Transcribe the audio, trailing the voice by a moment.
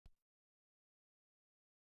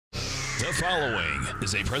The following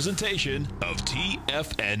is a presentation of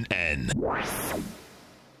TFNN.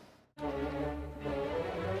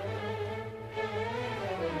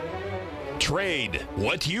 Trade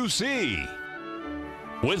what you see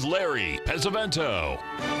with Larry Pesavento.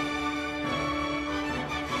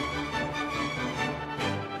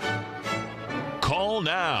 Call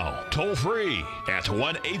now, toll free at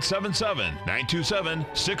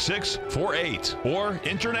 1-877-927-6648 or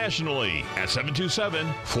internationally at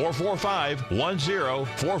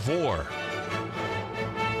 727-445-1044.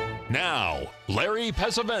 Now, Larry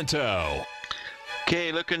Pesavento.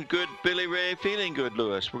 Okay, looking good, Billy Ray. Feeling good,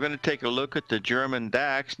 Lewis. We're going to take a look at the German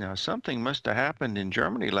DAX. Now, something must have happened in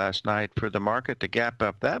Germany last night for the market to gap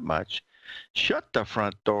up that much. Shut the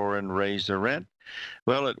front door and raise the rent.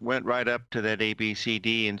 Well, it went right up to that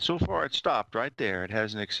ABCD, and so far it stopped right there. It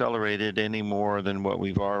hasn't accelerated any more than what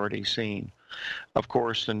we've already seen. Of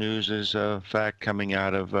course, the news is a fact coming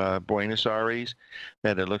out of Buenos Aires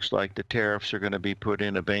that it looks like the tariffs are going to be put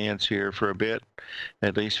in abeyance here for a bit,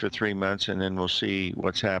 at least for 3 months, and then we'll see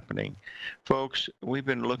what's happening. Folks, we've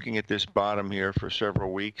been looking at this bottom here for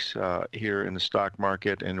several weeks here in the stock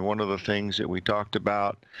market, and one of the things that we talked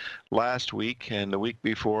about last week and the week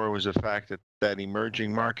before was the fact that that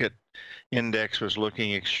emerging market index was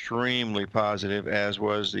looking extremely positive, as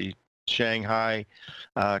was the Shanghai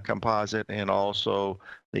composite and also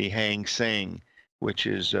the Hang Seng, which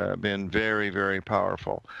has been very, very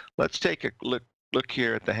powerful. Let's take a look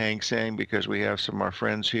here at the Hang Seng because we have some of our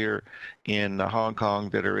friends here in Hong Kong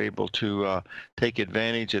that are able to take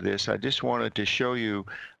advantage of this. I just wanted to show you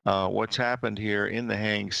what's happened here in the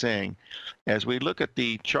Hang Seng. As we look at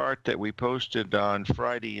the chart that we posted on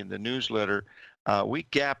Friday in the newsletter, we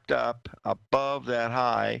gapped up above that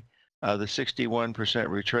high, the 61%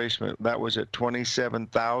 retracement. That was at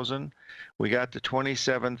 27,000. We got to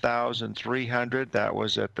 27,300. That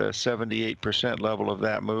was at the 78% level of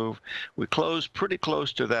that move. We closed pretty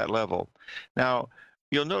close to that level. Now,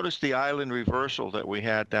 you'll notice the island reversal that we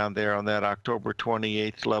had down there on that October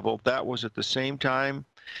 28th level. That was at the same time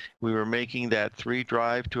we were making that 3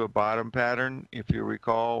 drive to a bottom pattern. If you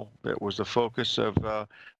recall, that was the focus of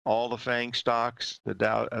all the FANG stocks, the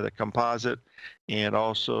Dow, the composite, and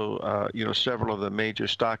also several of the major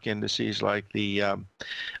stock indices like the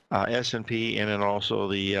S&P and then also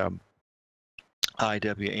the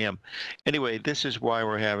IWM. Anyway, this is why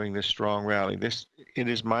we're having this strong rally. It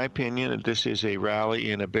is my opinion that this is a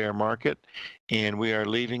rally in a bear market, and we are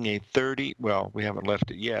leaving a 30. Well, we haven't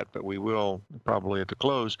left it yet, but we will probably at the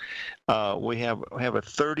close. We have a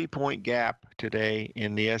 30-point gap today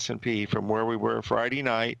in the S&P from where we were Friday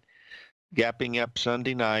night, gapping up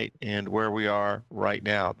Sunday night, and where we are right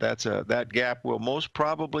now. That gap will most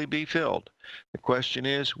probably be filled. The question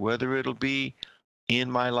is whether it'll be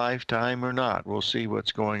in my lifetime or not. We'll see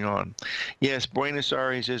what's going on. Yes, Buenos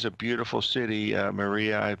Aires is a beautiful city,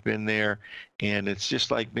 Maria. I've been there, and it's just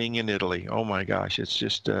like being in Italy. Oh my gosh, it's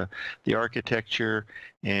just the architecture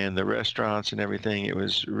and the restaurants and everything. It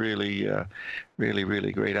was really,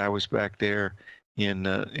 really great. I was back there I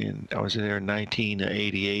was there in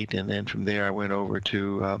 1988, and then from there I went over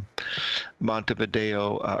to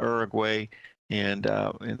Montevideo, Uruguay, and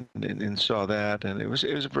saw that, and it was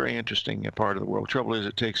a very interesting part of the world. Trouble is,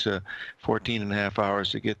 it takes 14 and a half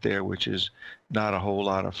hours to get there, which is not a whole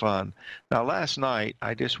lot of fun. Now, last night,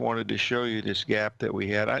 I just wanted to show you this gap that we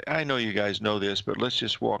had. I know you guys know this, but let's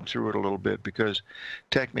just walk through it a little bit because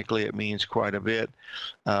technically it means quite a bit.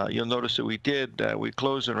 You'll notice that we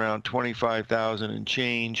closed around 25,000 and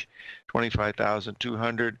change,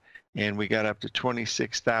 25,200. And we got up to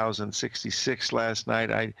 26,066 last night.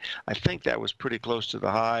 I think that was pretty close to the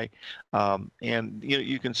high. And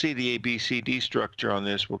you can see the ABCD structure on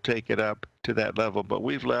this will take it up to that level. But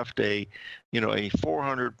we've left a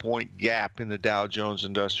 400-point gap in the Dow Jones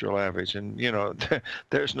Industrial Average. And,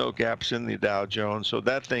 there's no gaps in the Dow Jones. So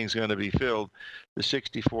that thing's going to be filled. The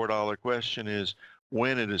 $64 question is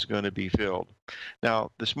when it is going to be filled.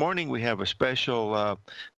 Now, this morning we have a special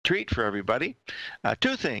treat for everybody.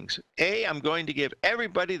 2 things. A, I'm going to give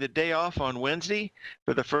everybody the day off on Wednesday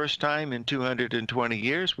for the first time in 220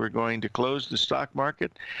 years. We're going to close the stock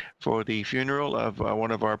market for the funeral of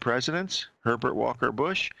one of our presidents, Herbert Walker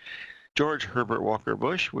Bush. George Herbert Walker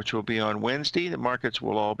Bush, which will be on Wednesday. The markets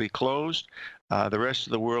will all be closed. The rest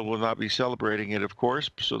of the world will not be celebrating it, of course,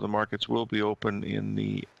 so the markets will be open in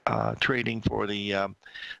the trading for the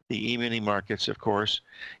E-mini markets, of course,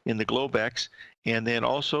 in the Globex. And then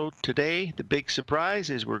also today, the big surprise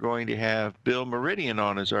is we're going to have Bill Meridian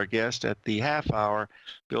on as our guest at the half hour.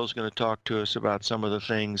 Bill's going to talk to us about some of the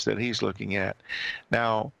things that he's looking at.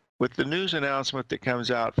 Now, with the news announcement that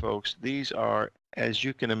comes out, folks, these are as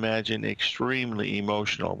you can imagine, extremely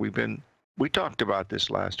emotional. We talked about this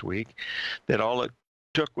last week, that all it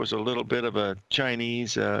took was a little bit of a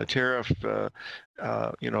Chinese tariff,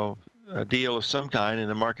 a deal of some kind, and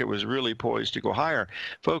the market was really poised to go higher.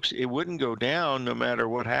 Folks, it wouldn't go down no matter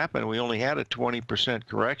what happened. We only had a 20%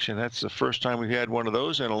 correction. That's the first time we've had one of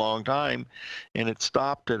those in a long time, and it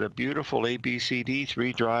stopped at a beautiful ABCD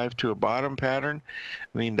 3 drive to a bottom pattern.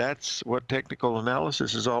 I mean, that's what technical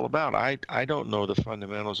analysis is all about. I don't know the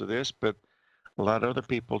fundamentals of this, but a lot of other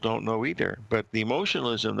people don't know either. But the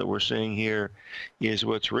emotionalism that we're seeing here is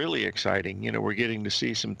what's really exciting. We're getting to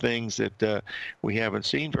see some things that we haven't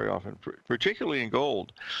seen very often, particularly in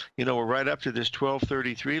gold. We're right up to this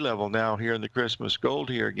 1233 level now here in the Christmas gold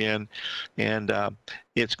here again. And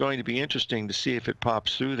it's going to be interesting to see if it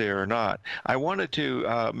pops through there or not. I wanted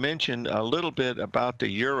to mention a little bit about the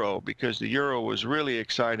euro, because the euro was really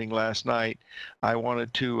exciting last night. I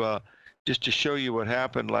wanted to just to show you what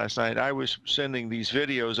happened last night. I was sending these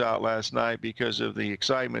videos out last night because of the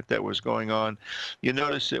excitement that was going on. You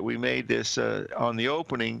notice that we made this on the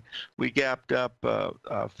opening. We gapped up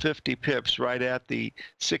 50 pips right at the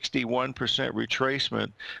 61%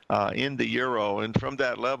 retracement in the euro. And from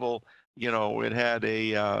that level, it had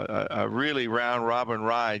a really round robin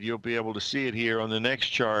ride. You'll be able to see it here on the next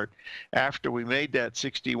chart. After we made that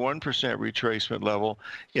 61% retracement level,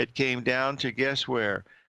 it came down to, guess where?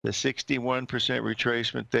 The 61%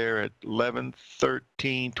 retracement there at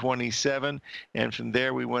 1113.27, and from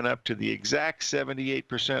there we went up to the exact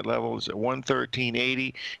 78% levels at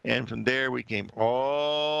 113.80, and from there we came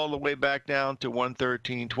all the way back down to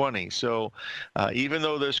 113.20. So even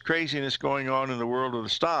though there's craziness going on in the world of the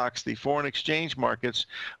stocks, the foreign exchange markets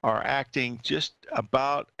are acting just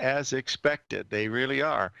about as expected. They really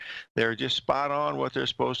are. They're just spot on what they're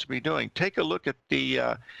supposed to be doing. Take a look at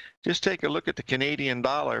the just take a look at the Canadian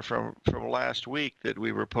dollar from last week that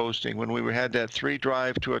we were posting when we had that 3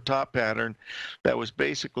 drive to a top pattern that was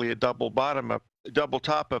basically a double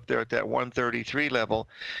top up there at that 133 level.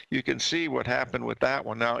 You can see what happened with that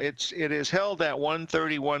one. Now it has held at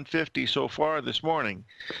 130.150 so far this morning,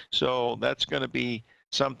 so that's going to be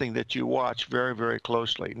something that you watch very, very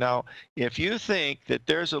closely. Now, if you think that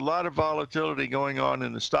there's a lot of volatility going on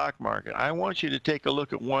in the stock market, I want you to take a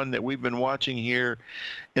look at one that we've been watching here,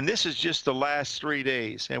 and this is just the last 3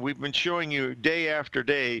 days, and we've been showing you day after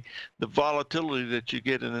day the volatility that you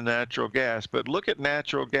get in the natural gas. But look at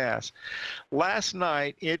natural gas. Last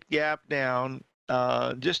night, it gapped down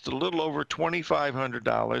just a little over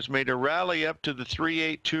 $2,500, made a rally up to the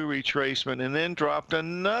 382 retracement, and then dropped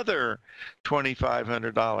another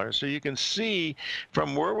 $2,500. So you can see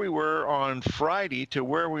from where we were on Friday to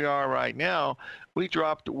where we are right now, we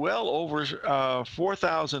dropped well over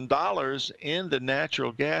 $4,000 in the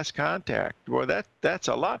natural gas contact. Well, that's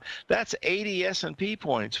a lot. That's 80 S&P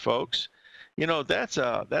points, folks. That's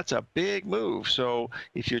a big move. So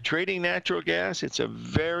if you're trading natural gas, it's a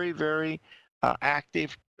very, very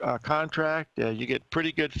active contract. You get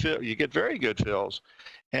pretty good fill. You get very good fills,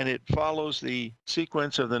 and it follows the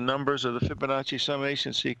sequence of the numbers of the Fibonacci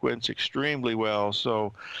summation sequence extremely well.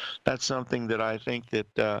 So that's something that I think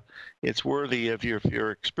that it's worthy of if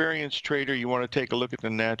you're an experienced trader, you want to take a look at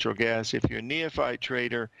the natural gas. If you're a neophyte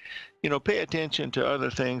trader, pay attention to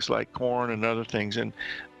other things like corn and other things. And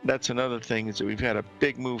that's another thing, is that we've had a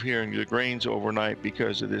big move here in the grains overnight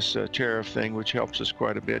because of this tariff thing, which helps us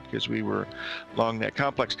quite a bit because we were long that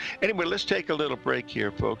complex. Anyway, let's take a little break here,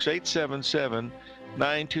 folks.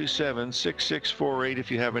 877-927-6648 if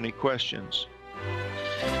you have any questions.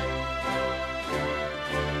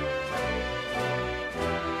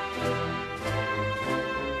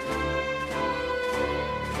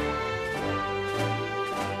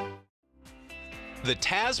 The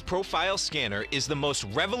TAS Profile Scanner is the most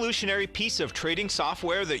revolutionary piece of trading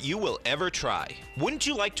software that you will ever try. Wouldn't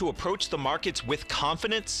you like to approach the markets with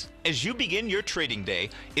confidence? As you begin your trading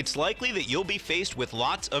day, it's likely that you'll be faced with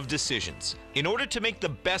lots of decisions. In order to make the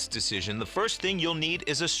best decision, the first thing you'll need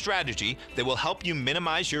is a strategy that will help you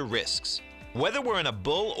minimize your risks. Whether we're in a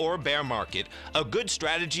bull or bear market, a good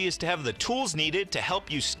strategy is to have the tools needed to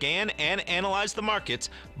help you scan and analyze the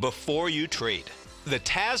markets before you trade. The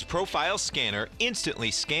TAS Profile Scanner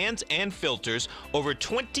instantly scans and filters over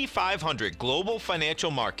 2,500 global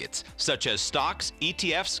financial markets, such as stocks,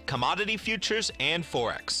 ETFs, commodity futures, and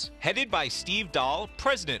Forex. Headed by Steve Dahl,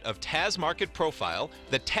 president of TAS Market Profile,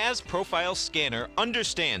 the TAS Profile Scanner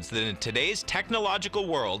understands that in today's technological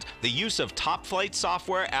world, the use of top-flight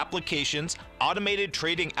software applications, automated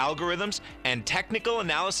trading algorithms, and technical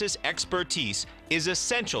analysis expertise is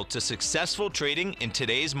essential to successful trading in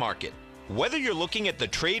today's market. Whether you're looking at the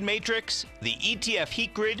trade matrix, the ETF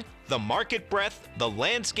heat grid, the market breadth, the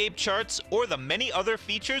landscape charts, or the many other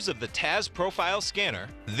features of the TAS Profile Scanner,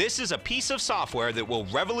 this is a piece of software that will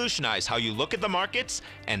revolutionize how you look at the markets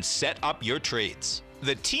and set up your trades.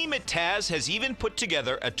 The team at TAS has even put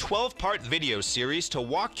together a 12-part video series to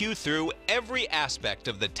walk you through every aspect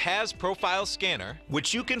of the TAS Profile Scanner,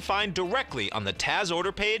 which you can find directly on the TAS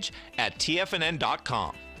order page at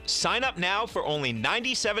TFNN.com. Sign up now for only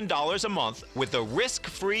 $97 a month with a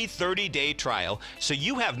risk-free 30-day trial, so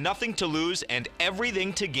you have nothing to lose and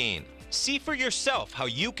everything to gain. See for yourself how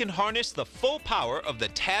you can harness the full power of the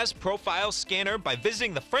TAS Profile Scanner by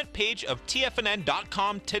visiting the front page of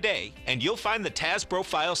TFNN.com today, and you'll find the TAS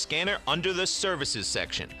Profile Scanner under the Services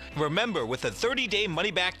section. Remember, with a 30-day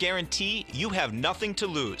money-back guarantee, you have nothing to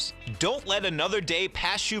lose. Don't let another day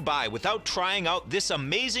pass you by without trying out this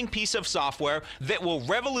amazing piece of software that will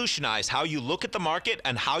revolutionize how you look at the market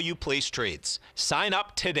and how you place trades. Sign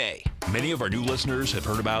up today. Many of our new listeners have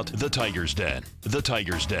heard about the Tiger's Den. The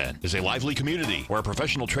Tiger's Den is a lively community where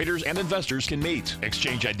professional traders and investors can meet,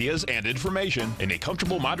 exchange ideas and information in a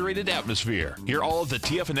comfortable, moderated atmosphere. Hear all of the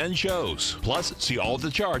TFNN shows, plus see all of the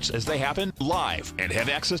charts as they happen live and have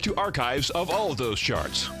access to archives of all of those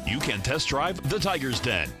charts. You can test drive the Tiger's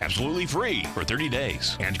Den absolutely free for 30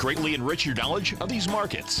 days and greatly enrich your knowledge of these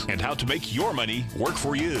markets and how to make your money work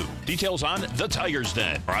for you. Details on the Tiger's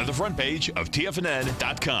Den are on the front page of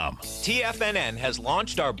TFNN.com. TFNN has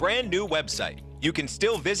launched our brand new website. You can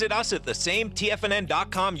still visit us at the same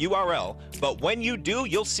TFNN.com URL, but when you do,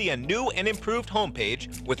 you'll see a new and improved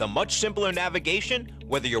homepage with a much simpler navigation,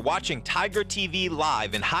 whether you're watching Tiger TV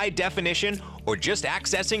live in high definition or just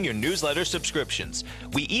accessing your newsletter subscriptions.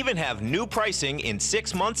 We even have new pricing in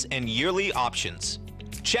 6 months and yearly options.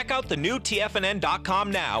 Check out the new TFNN.com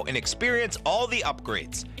now and experience all the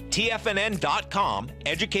upgrades. TFNN.com,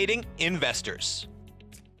 educating investors.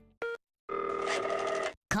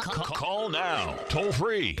 Call now, toll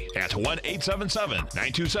free at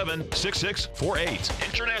 1-877-927-6648.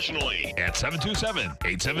 Internationally at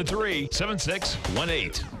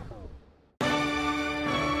 727-873-7618.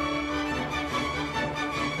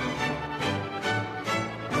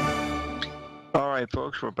 All right,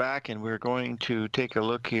 folks, we're back, and we're going to take a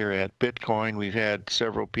look here at Bitcoin. We've had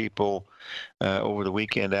several people over the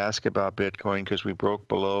weekend ask about Bitcoin because we broke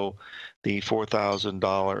below the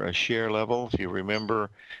 $4,000 a share level. If you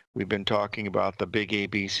remember, we've been talking about the big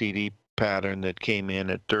ABCD pattern that came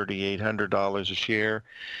in at $3,800 a share.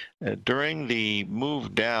 During the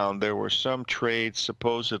move down, there were some trades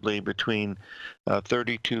supposedly between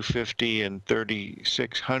 $3,250 and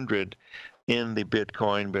 $3,600 in the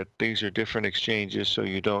Bitcoin, but these are different exchanges, so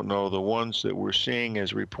you don't know. The ones that we're seeing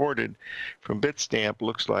as reported from Bitstamp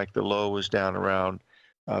looks like the low was down around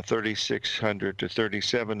 $3,600 to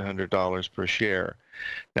 $3,700 per share.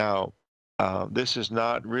 Now, this is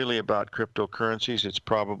not really about cryptocurrencies. It's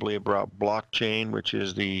probably about blockchain, which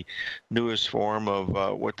is the newest form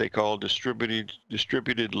of what they call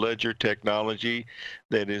distributed ledger technology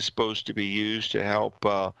that is supposed to be used to help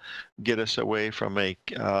get us away from a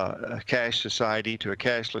cash society to a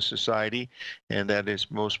cashless society, and that is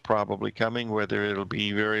most probably coming. Whether it'll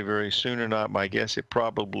be very, very soon or not, my guess it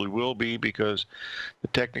probably will be, because the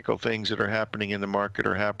technical things that are happening in the market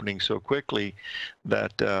are happening so quickly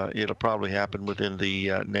that it'll probably happen within the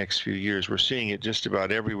next few years. We're seeing it just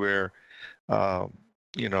about everywhere.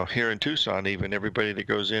 You know, here in Tucson, even everybody that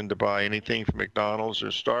goes in to buy anything from McDonald's or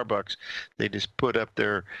Starbucks, they just put up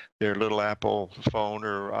their little Apple phone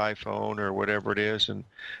or iPhone or whatever it is and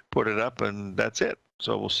put it up, and that's it.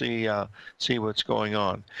 So we'll see what's going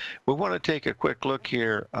on. We want to take a quick look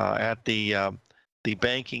here at the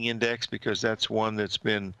banking index, because that's one that's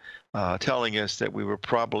been telling us that we were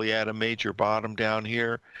probably at a major bottom down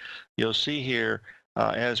here. You'll see here,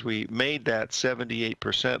 as we made that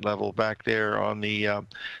 78% level back there on the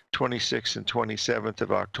 26th and 27th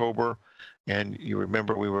of October, and you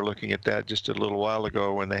remember we were looking at that just a little while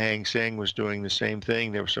ago when the Hang Seng was doing the same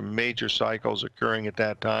thing. There were some major cycles occurring at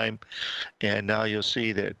that time, and now you'll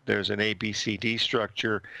see that there's an ABCD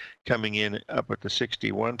structure coming in up at the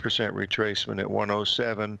 61% retracement at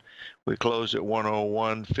 107. We closed at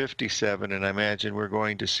 101.57, and I imagine we're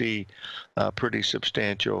going to see a pretty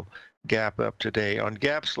substantial gap up today. On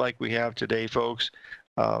gaps like we have today, folks,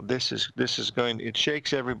 this is going, it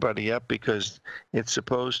shakes everybody up, because it's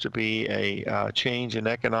supposed to be a change in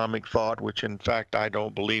economic thought, which in fact I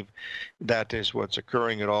don't believe that is what's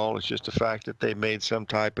occurring at all. It's just the fact that they made some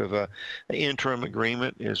type of a interim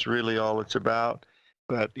agreement is really all it's about.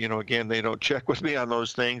 But, again, they don't check with me on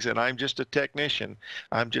those things, and I'm just a technician.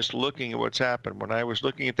 I'm just looking at what's happened. When I was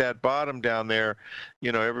looking at that bottom down there,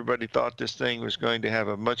 everybody thought this thing was going to have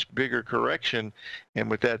a much bigger correction.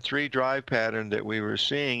 And with that three drive pattern that we were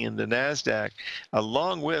seeing in the NASDAQ,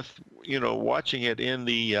 along with, watching it in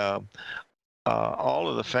the all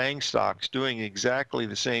of the FANG stocks doing exactly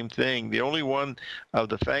the same thing. The only one of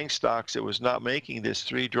the FANG stocks that was not making this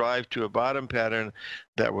three drive to a bottom pattern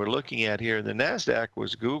that we're looking at here in the NASDAQ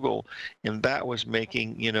was Google, and that was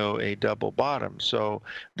making, a double bottom. So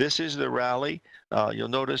this is the rally. You'll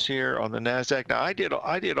notice here on the NASDAQ. Now,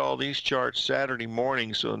 I did all these charts Saturday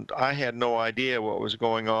morning, so I had no idea what was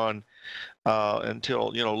going on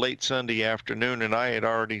until late Sunday afternoon, and I had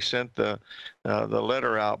already sent the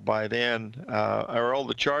letter out by then, or all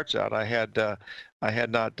the charts out. I had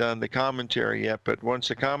not done the commentary yet, but once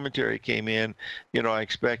the commentary came in, I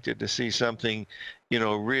expected to see something,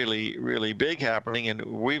 really, really big happening, and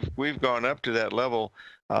we've gone up to that level.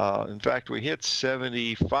 In fact, we hit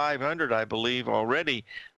 7,500, I believe, already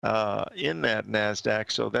in that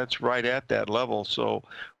NASDAQ, so that's right at that level. So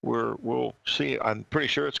we'll see. I'm pretty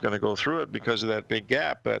sure it's going to go through it because of that big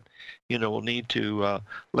gap, but we'll need to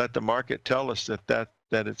let the market tell us that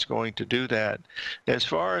it's going to do that. As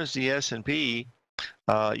far as the S&P,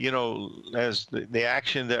 as the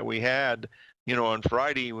action that we had, on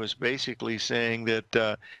Friday was basically saying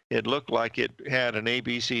that it looked like it had an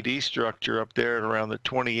ABCD structure up there at around the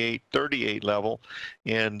 28-38 level.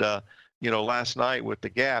 And, last night with the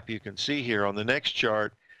gap, you can see here on the next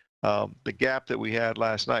chart, the gap that we had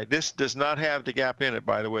last night. This does not have the gap in it,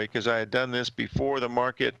 by the way, because I had done this before the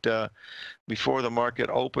market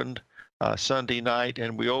opened Sunday night,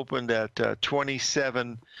 and we opened at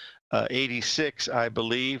 27.86, I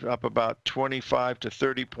believe, up about 25 to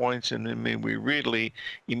 30 points, and then we really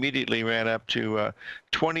immediately ran up to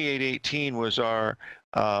 28.18 was our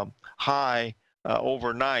high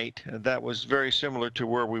overnight. And that was very similar to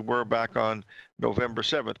where we were back on November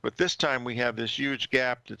 7th. But this time we have this huge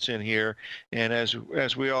gap that's in here, and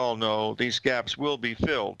as we all know, these gaps will be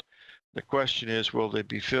filled. The question is, will they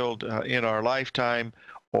be filled in our lifetime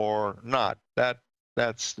or not?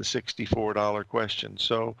 That's the $64 question.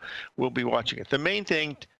 So we'll be watching it. The main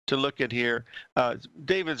thing to look at here,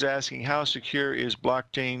 David's asking, how secure is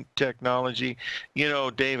blockchain technology?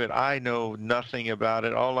 David, I know nothing about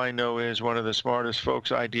it. All I know is one of the smartest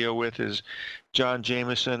folks I deal with is John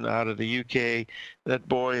Jameson out of the UK. That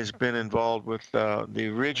boy has been involved with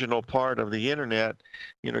the original part of the internet,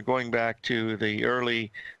 going back to the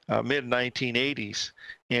early mid-1980s.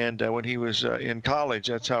 And when he was in college,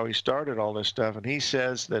 that's how he started all this stuff. And he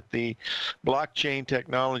says that the blockchain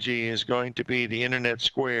technology is going to be the internet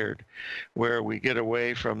squared, where we get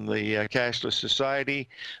away from the cashless society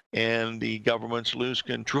and the governments lose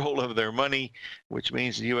control of their money, which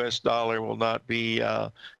means the U.S. dollar will not be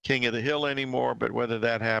king of the hill anymore. But whether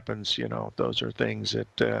that happens, those are things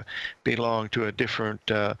that belong to a different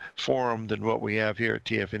forum than what we have here at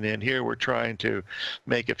TFNN. Here we're trying to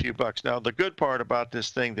make a few bucks. Now, the good part about this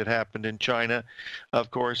thing that happened in China,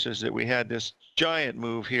 of course, is that we had this giant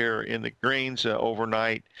move here in the grains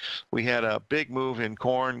overnight. We had a big move in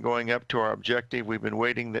corn going up to our objective. We've been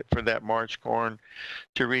waiting for that March corn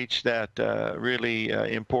to reach that really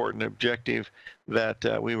important objective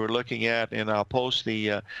that we were looking at. And I'll post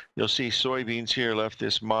the, you'll see soybeans here left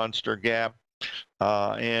this monster gap.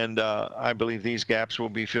 And I believe these gaps will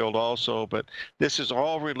be filled also, but this is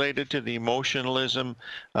all related to the emotionalism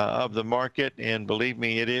of the market, and believe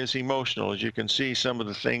me, it is emotional. As you can see, some of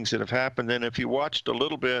the things that have happened, and if you watched a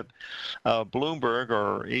little bit Bloomberg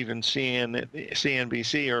or even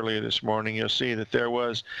CNBC earlier this morning, you'll see that there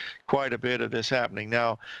was quite a bit of this happening.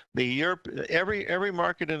 Now, every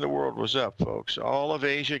market in the world was up, folks. All of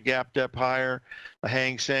Asia gapped up higher. The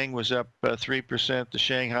Hang Seng was up 3%. The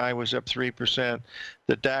Shanghai was up 3%.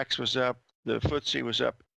 The DAX was up. The FTSE was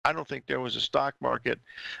up. I don't think there was a stock market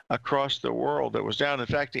across the world that was down. In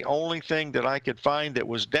fact, the only thing that I could find that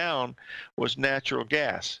was down was natural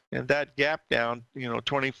gas, and that gap down,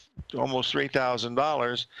 almost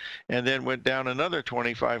 $3,000, and then went down another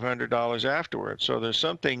 $2,500 afterwards. So there's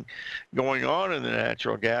something going on in the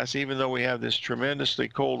natural gas, even though we have this tremendously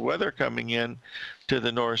cold weather coming in to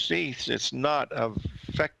the Northeast. It's not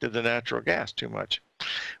affected the natural gas too much.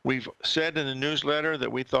 We've said in the newsletter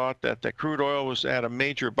that we thought that the crude oil was at a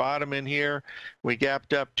major bottom in here. We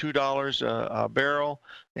gapped up $2 a barrel,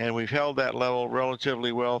 and we've held that level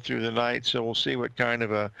relatively well through the night. So we'll see what kind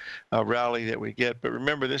of a rally that we get. But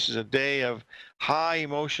remember, this is a day of high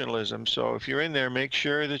emotionalism. So if you're in there, make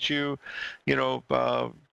sure that you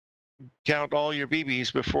count all your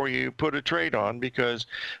BBs before you put a trade on, because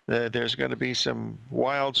there's going to be some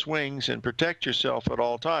wild swings, and protect yourself at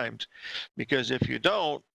all times. Because if you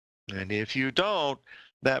don't,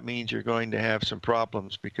 that means you're going to have some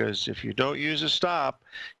problems, because if you don't use a stop,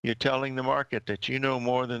 you're telling the market that you know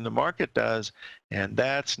more than the market does, and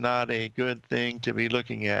that's not a good thing to be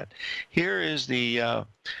looking at. Here is the,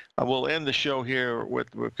 I will end the show here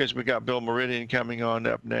because we got Bill Meridian coming on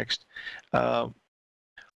up next.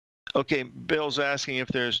 Okay, Bill's asking if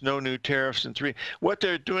there's no new tariffs in 3. What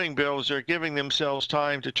they're doing, Bill, is they're giving themselves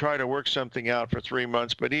time to try to work something out for 3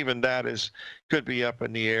 months, but even that could be up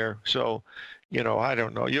in the air. So, I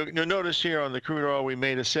don't know. You'll notice here on the crude oil, we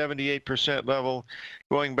made a 78% level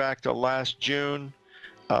going back to last June.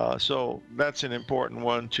 So that's an important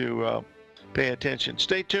one to pay attention.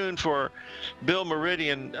 Stay tuned for Bill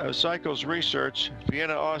Meridian of Cycles Research,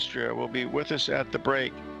 Vienna, Austria, will be with us at the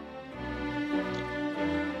break.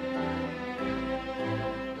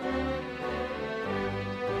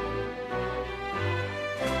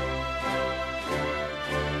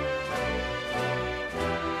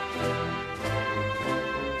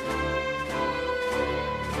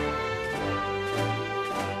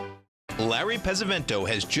 Larry Pesavento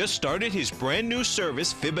has just started his brand new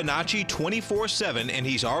service, Fibonacci 24/7, and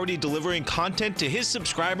he's already delivering content to his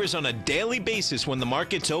subscribers on a daily basis when the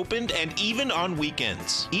market's opened and even on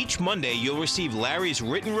weekends. Each Monday, you'll receive Larry's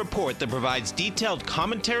written report that provides detailed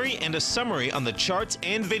commentary and a summary on the charts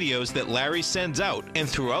and videos that Larry sends out. And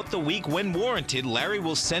throughout the week, when warranted, Larry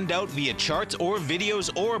will send out via charts or videos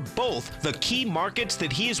or both the key markets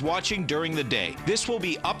that he is watching during the day. This will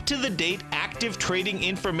be up-to-the-date, active trading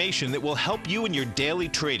information that will help you in your daily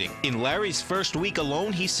trading. In Larry's first week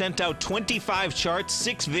alone, he sent out 25 charts,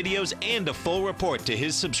 6 videos, and a full report to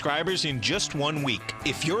his subscribers in just 1 week.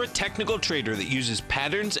 If you're a technical trader that uses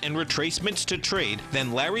patterns and retracements to trade,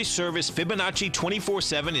 then Larry's service Fibonacci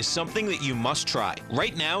 24/7 is something that you must try.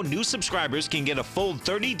 Right now, new subscribers can get a full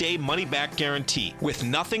 30-day money-back guarantee. With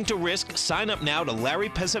nothing to risk, sign up now to Larry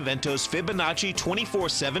Pesavento's Fibonacci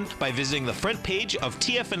 24/7 by visiting the front page of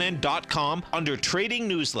TFNN.com under Trading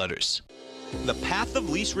Newsletters. The Path of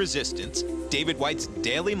Least Resistance, David White's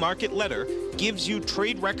daily market letter, gives you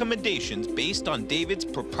trade recommendations based on David's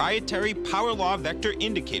proprietary power law vector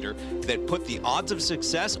indicator that put the odds of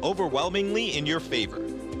success overwhelmingly in your favor.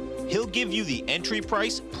 He'll give you the entry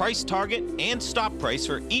price, price target, and stop price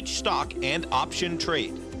for each stock and option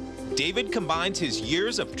trade. David combines his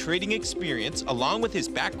years of trading experience along with his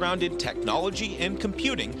background in technology and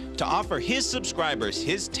computing to offer his subscribers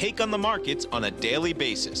his take on the markets on a daily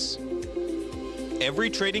basis.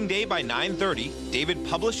 Every trading day by 9:30, David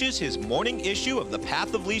publishes his morning issue of The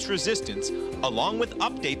Path of Least Resistance, along with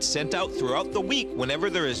updates sent out throughout the week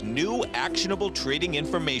whenever there is new actionable trading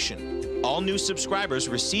information. All new subscribers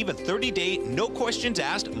receive a 30-day, no questions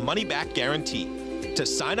asked money-back guarantee. To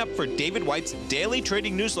sign up for David White's daily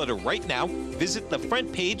trading newsletter right now, visit the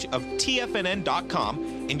front page of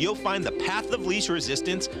TFNN.com and you'll find The Path of Least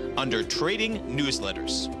Resistance under Trading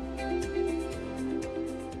Newsletters.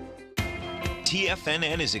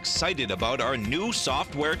 TFNN is excited about our new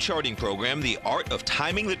software charting program, The Art of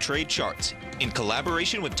Timing the Trade Charts. In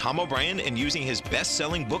collaboration with Tom O'Brien and using his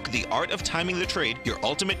best-selling book, The Art of Timing the Trade, Your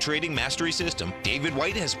Ultimate Trading Mastery System, David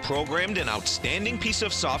White has programmed an outstanding piece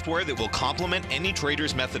of software that will complement any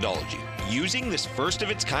trader's methodology. Using this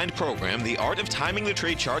first-of-its-kind program, The Art of Timing the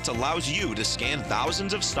Trade Charts allows you to scan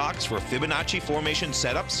thousands of stocks for Fibonacci formation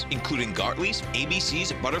setups, including Gartleys,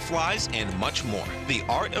 ABCs, butterflies, and much more. The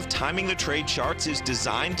Art of Timing the Trade Charts is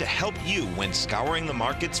designed to help you when scouring the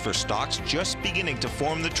markets for stocks just beginning to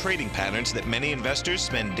form the trading patterns that many investors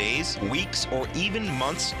spend days, weeks, or even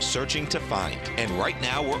months searching to find. And right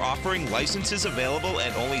now, we're offering licenses available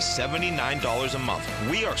at only $79 a month.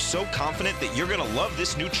 We are so confident that you're going to love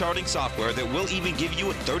this new charting software that will even give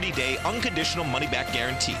you a 30-day unconditional money-back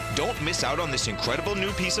guarantee. Don't miss out on this incredible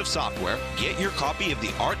new piece of software. Get your copy of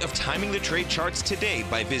The Art of Timing the Trade Charts today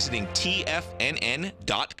by visiting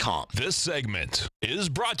TFNN.com. This segment is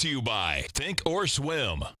brought to you by Think or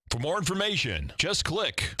Swim. For more information, just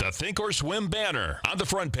click the Think or Swim banner on the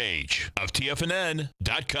front page of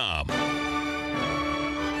TFNN.com.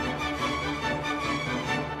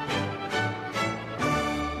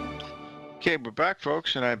 Okay, we're back,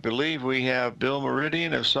 folks, and I believe we have Bill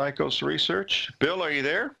Meridian of Cycles Research. Bill, are you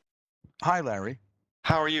there? Hi, Larry.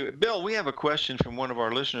 How are you? Bill, we have a question from one of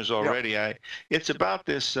our listeners already. Yep. It's about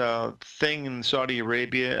this thing in Saudi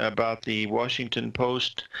Arabia about the Washington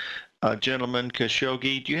Post gentleman,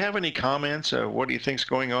 Khashoggi. Do you have any comments? What do you think's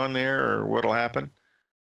going on there, or what'll happen?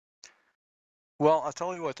 Well, I'll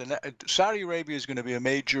tell you what, Saudi Arabia is going to be a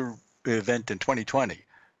major event in 2020.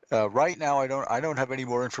 Right now, I don't have any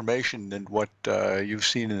more information than what you've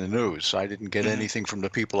seen in the news. I didn't get anything from the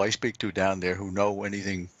people I speak to down there who know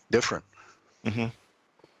anything different. Mm-hmm.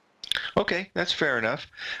 Okay, that's fair enough.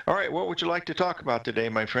 All right, what would you like to talk about today,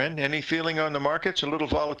 my friend? Any feeling on the markets? A little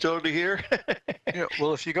volatility here? Yeah,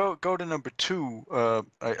 well, if you go to number 2,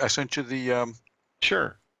 I sent you the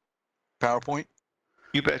Sure. PowerPoint.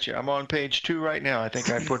 You betcha. I'm on page 2 right now. I think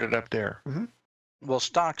I put it up there. Mm-hmm. Well,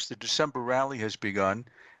 stocks, the December rally has begun,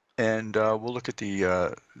 and we'll look at the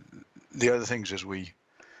other things as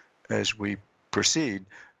we proceed.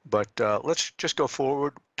 But let's just go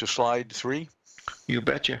forward to slide 3. You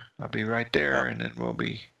betcha. I'll be right there, and then we'll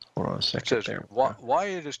be. Hold on a second. It says there. why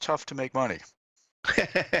it is tough to make money.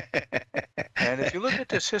 And if you look at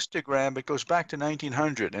this histogram, it goes back to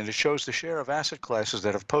 1900, and it shows the share of asset classes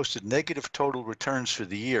that have posted negative total returns for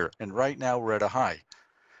the year. And right now we're at a high.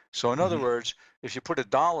 So in other words, if you put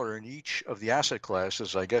 $1 in each of the asset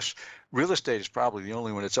classes, I guess real estate is probably the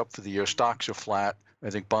only one that's up for the year. Stocks are flat. I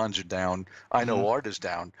think bonds are down. I know art is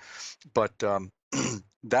down, but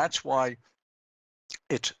that's why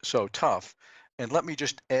it's so tough. And let me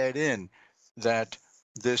just add in that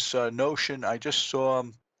this notion, I just saw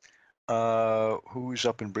who's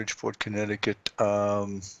up in Bridgeport, Connecticut.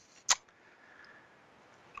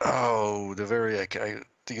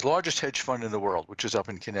 The largest hedge fund in the world, which is up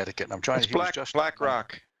in Connecticut. And I'm trying to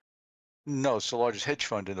BlackRock. No, it's the largest hedge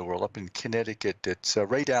fund in the world up in Connecticut. It's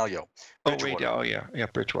Ray Dalio. Oh, Ray Dalio, yeah,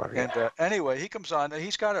 Bridgewater. And anyway, he comes on and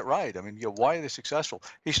he's got it right. I mean, why are they successful?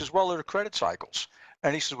 He says, well, there are credit cycles.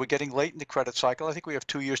 And he says, we're getting late in the credit cycle. I think we have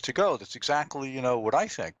 2 years to go. That's exactly, what I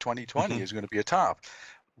think. 2020 is going to be a top.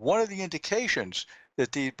 One of the indications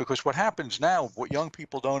that because what happens now, what young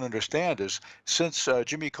people don't understand is since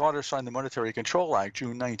Jimmy Carter signed the Monetary Control Act,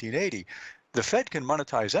 June 1980, the Fed can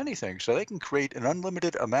monetize anything. So they can create an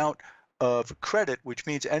unlimited amount of credit, which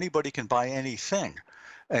means anybody can buy anything.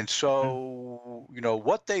 And so,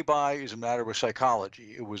 what they buy is a matter of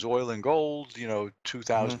psychology. It was oil and gold,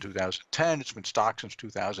 2000, 2010. It's been stock since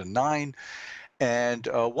 2009. And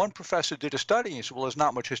one professor did a study and he said, well, there's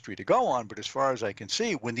not much history to go on, but as far as I can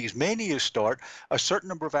see, when these manias start, a certain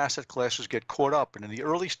number of asset classes get caught up. And in the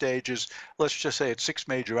early stages, let's just say it's 6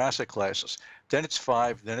 major asset classes. Then it's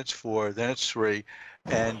 5, then it's 4, then it's 3.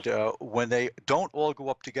 And when they don't all go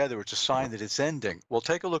up together, it's a sign that it's ending. Well,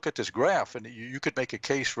 take a look at this graph, and you could make a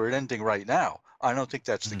case for it ending right now. I don't think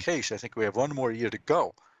that's the case. I think we have 1 more year to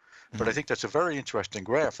go. But I think that's a very interesting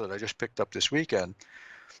graph that I just picked up this weekend.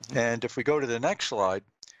 And if we go to the next slide,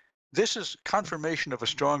 this is confirmation of a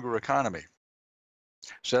stronger economy.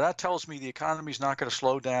 So that tells me the economy is not going to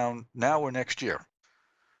slow down now or next year.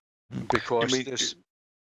 Because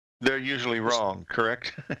they're usually wrong,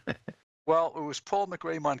 correct? Well, it was Paul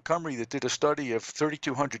McRae Montgomery that did a study of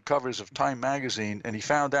 3,200 covers of Time magazine, and he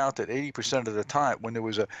found out that 80% of the time, when there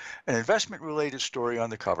was an investment-related story on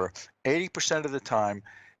the cover, 80% of the time,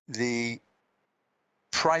 the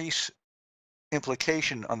price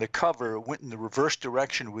implication on the cover went in the reverse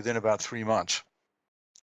direction within about 3 months.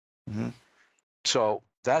 So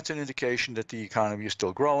that's an indication that the economy is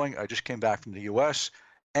still growing. I just came back from the U.S.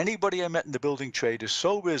 Anybody I met in the building trade is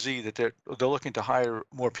so busy that they're looking to hire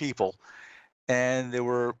more people. And there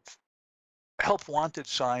were help wanted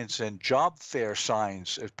signs and job fair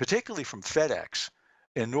signs, particularly from FedEx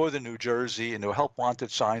in northern New Jersey, and there were help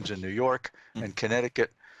wanted signs in New York and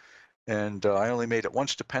Connecticut. And I only made it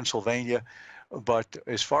once to Pennsylvania. But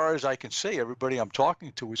as far as I can see, everybody I'm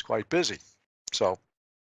talking to is quite busy. So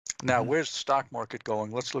now where's the stock market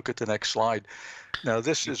going? Let's look at the next slide. Now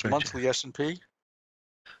this is monthly S&P.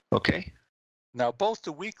 Okay. Now both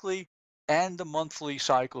the weekly and the monthly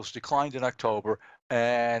cycles declined in October,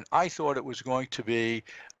 and I thought it was going to be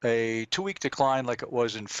a 2-week decline like it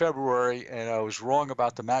was in February, and I was wrong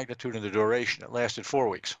about the magnitude and the duration. It lasted 4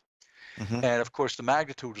 weeks. And of course, the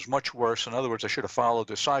magnitude was much worse. In other words, I should have followed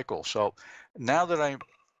the cycle. So now that I've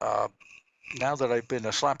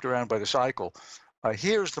been slapped around by the cycle,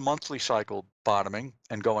 here's the monthly cycle bottoming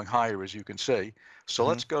and going higher, as you can see. So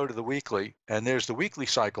let's go to the weekly, and there's the weekly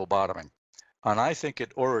cycle bottoming. And I think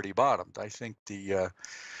it already bottomed. I think the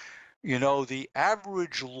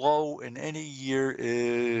average low in any year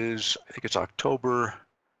is, I think it's October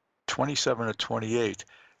 27 or 28.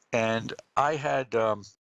 And I had,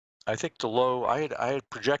 I think the low, I had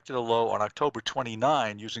projected a low on October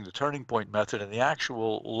 29 using the turning point method, and the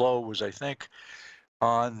actual low was, I think,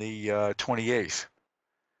 on the 28th.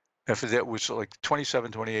 If that was like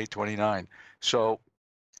 27, 28, 29. So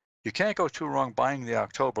you can't go too wrong buying the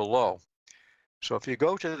October low. So if you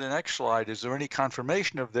go to the next slide, is there any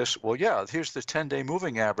confirmation of this? Well, yeah, here's the 10-day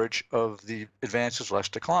moving average of the advances less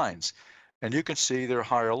declines. And you can see there are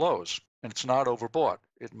higher lows, and it's not overbought.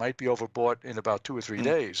 It might be overbought in about 2 or 3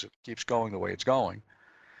 days. It keeps going the way it's going.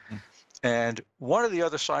 And one of the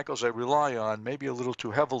other cycles I rely on, maybe a little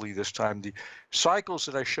too heavily this time, the cycles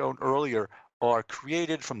that I showed earlier are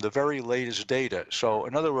created from the very latest data. So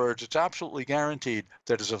in other words, it's absolutely guaranteed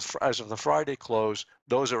that as of the Friday close,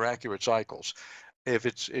 those are accurate cycles. If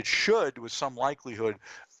it should, with some likelihood,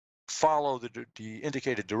 follow the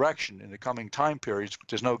indicated direction in the coming time periods, but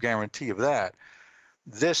there's no guarantee of that.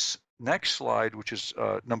 This next slide, which is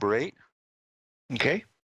number 8. Okay.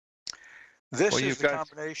 This is the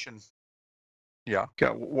combination. Yeah.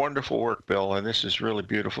 Got wonderful work, Bill, and this is really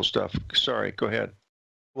beautiful stuff. Sorry, go ahead.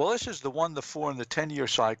 Well, this is the 1, the 4, and the 10-year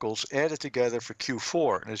cycles added together for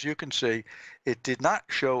Q4. And as you can see, it did not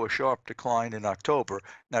show a sharp decline in October.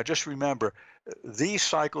 Now, just remember, these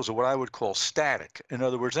cycles are what I would call static. In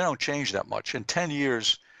other words, they don't change that much. In 10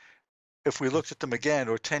 years, if we looked at them again,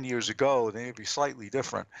 or 10 years ago, they may be slightly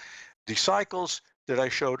different. The cycles that I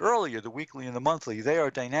showed earlier, the weekly and the monthly, they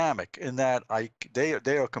are dynamic in that they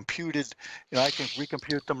are computed. I can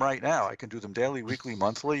recompute them right now. I can do them daily, weekly,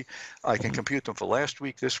 monthly. I can compute them for last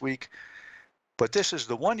week, this week. But this is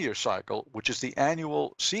the 1-year cycle, which is the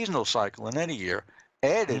annual seasonal cycle in any year,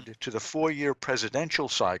 added to the 4-year presidential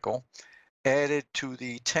cycle, added to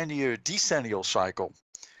the 10-year decennial cycle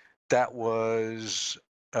that was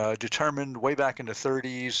determined way back in the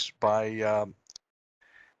 30s by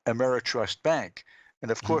Ameritrust Bank. And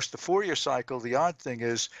of course, the 4-year cycle, the odd thing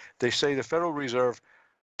is they say the Federal Reserve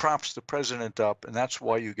props the president up, and that's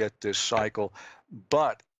why you get this cycle.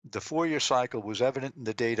 But the 4-year cycle was evident in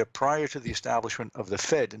the data prior to the establishment of the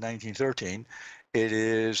Fed in 1913. It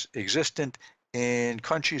is existent in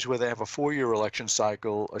countries where they have a 4-year election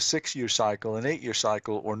cycle, a 6-year cycle, an 8-year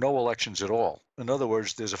cycle, or no elections at all. In other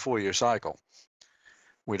words, there's a 4-year cycle.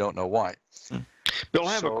 We don't know why. Bill,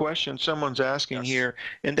 I have a question someone's asking here,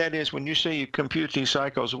 and that is, when you say you compute these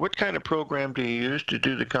cycles, what kind of program do you use to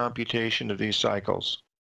do the computation of these cycles?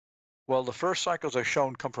 Well, the first cycles I've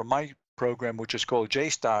shown come from my program, which is called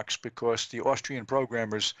JSTOCKS, because the Austrian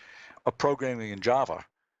programmers are programming in Java,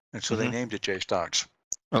 and so they named it JSTOCKS.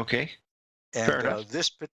 Okay. Fair enough.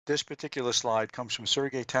 This particular slide comes from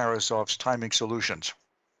Sergei Tarasov's Timing Solutions.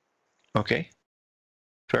 Okay.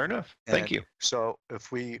 Fair enough. Thank you. So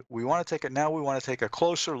if we want to take it now, we want to take a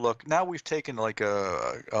closer look. Now we've taken like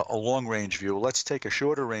a long range view. Let's take a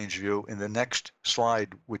shorter range view in the next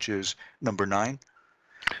slide, which is number 9.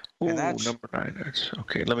 Oh, number 9. That's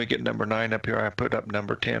okay. Let me get number 9 up here. I put up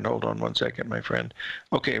number 10. Hold on one second, my friend.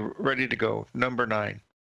 Okay, ready to go. Number 9.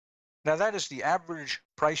 Now that is the average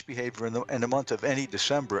price behavior in the month of any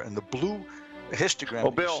December, and the blue histogram.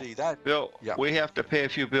 Oh, Bill, you see that, Bill, yeah. We have to pay a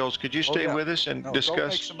few bills. Could you stay with us and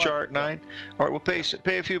discuss chart 9? All right, we'll pay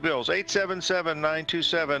a few bills.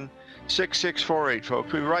 877-927-6648,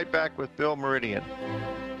 folks. We'll be right back with Bill Meridian.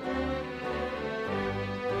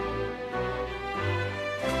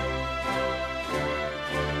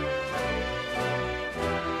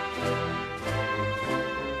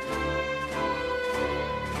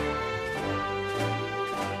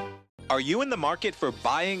 Are you in the market for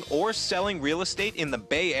buying or selling real estate in the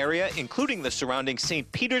Bay Area, including the surrounding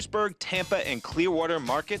St. Petersburg, Tampa, and Clearwater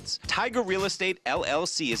markets? Tiger Real Estate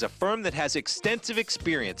LLC is a firm that has extensive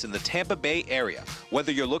experience in the Tampa Bay area.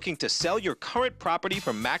 Whether you're looking to sell your current property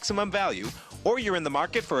for maximum value, or you're in the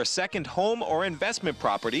market for a second home or investment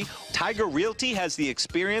property, Tiger Realty has the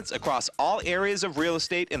experience across all areas of real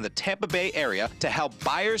estate in the Tampa Bay area to help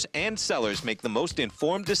buyers and sellers make the most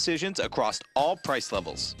informed decisions across all price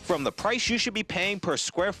levels. From the price you should be paying per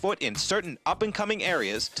square foot in certain up-and-coming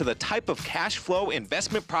areas to the type of cash flow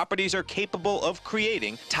investment properties are capable of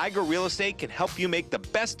creating, Tiger Real Estate can help you make the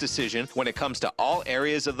best decision when it comes to all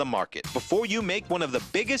areas of the market. Before you make one of the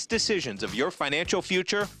biggest decisions of your financial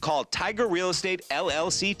future, call Tiger Real Estate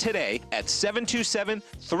LLC today at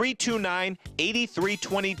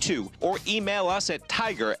 727-329-8322 or email us at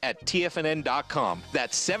tiger@tfnn.com.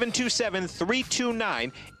 That's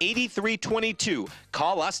 727-329-8322.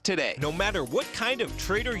 Call us today. No matter what kind of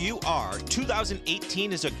trader you are,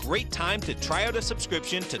 2018 is a great time to try out a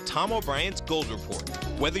subscription to Tom O'Brien's Gold Report.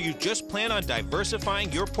 Whether you just plan on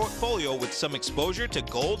diversifying your portfolio with some exposure to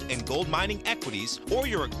gold and gold mining equities, or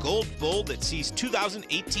you're a gold bull that sees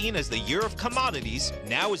 2018 as the year of commodities,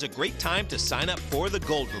 now is a great time to sign up for the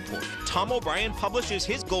Gold Report. Tom O'Brien publishes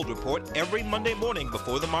his Gold Report every Monday morning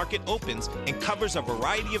before the market opens and covers a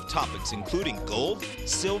variety of topics, including gold,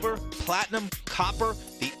 silver, platinum, copper,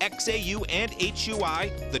 the XAU and HUI,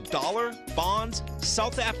 the dollar, bonds,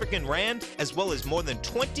 South African rand, as well as more than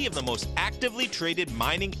 20 of the most actively traded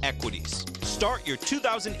mining equities. Start your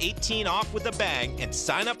 2018 off with a bang and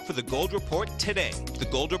sign up for the Gold Report today. The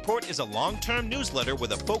Gold Report is a long-term newsletter where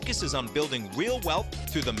the focus is on building real wealth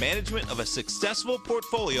through the management of a successful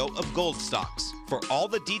portfolio of gold stocks. For all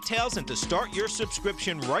the details and to start your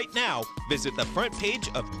subscription right now, visit the front page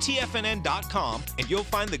of TFNN.com and you'll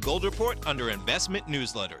find the Gold Report under Investment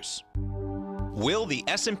Newsletters. Will the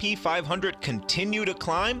S&P 500 continue to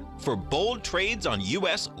climb? For bold trades on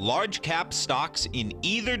U.S. large-cap stocks in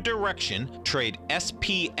either direction, trade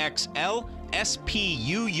SPXL,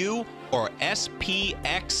 SPUU, or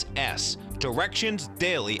SPXS. Directions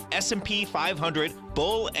Daily S&P 500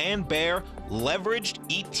 Bull and Bear Leveraged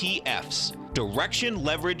ETFs. Direction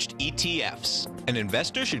Leveraged ETFs. An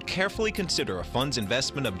investor should carefully consider a fund's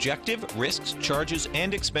investment objective, risks, charges,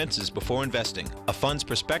 and expenses before investing. A fund's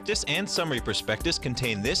prospectus and summary prospectus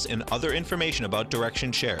contain this and other information about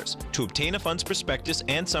Direction shares. To obtain a fund's prospectus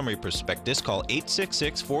and summary prospectus, call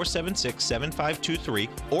 866-476-7523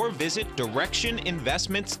 or visit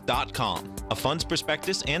directioninvestments.com. A fund's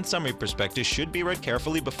prospectus and summary prospectus should be read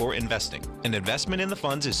carefully before investing. An investment in the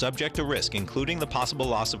funds is subject to risk, including the possible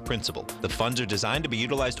loss of principal. The funds are designed to be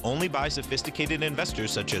utilized only by sophisticated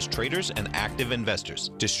investors such as traders and active investors.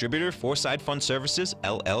 Distributor Foreside Fund Services,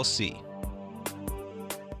 LLC.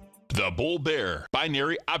 The Bull Bear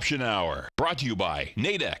Binary Option Hour, brought to you by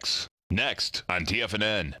Nadex. Next on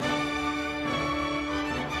TFNN.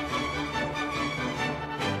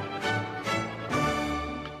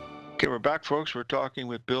 Okay, we're back, folks. We're talking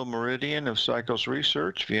with Bill Meridian of Cycles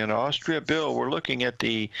Research, Vienna, Austria. Bill, we're looking at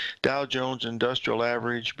the Dow Jones Industrial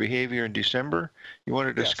Average behavior in December. You want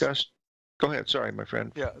to discuss? Yes. Go ahead. Sorry, my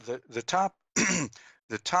friend. Yeah, the top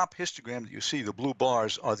the top histogram that you see, the blue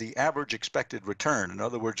bars, are the average expected return. In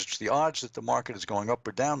other words, it's the odds that the market is going up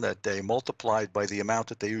or down that day multiplied by the amount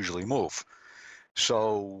that they usually move.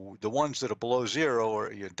 So the ones that are below zero,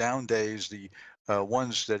 or your down days, the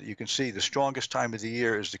ones that you can see, the strongest time of the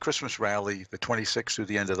year is the Christmas rally, the 26th through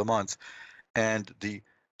the end of the month. And the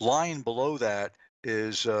line below that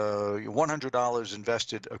is $100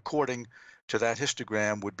 invested according to that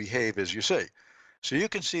histogram would behave as you see. So you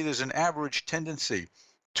can see there's an average tendency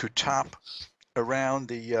to top around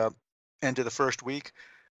the end of the first week,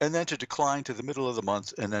 and then to decline to the middle of the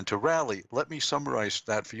month, and then to rally. Let me summarize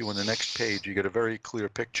that for you on the next page. You get a very clear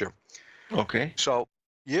picture. Okay. So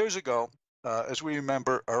years ago, as we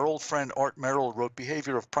remember, our old friend Art Merrill wrote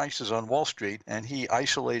Behavior of Prices on Wall Street, and he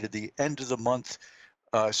isolated the end of the month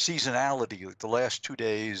seasonality. Like the last 2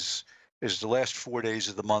 days is the last 4 days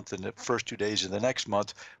of the month and the first 2 days of the next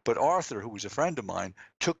month. But Arthur, who was a friend of mine,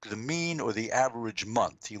 took the mean or the average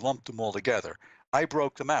month. He lumped them all together. I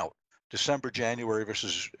broke them out. December, January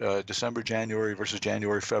versus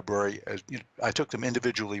January, February. I took them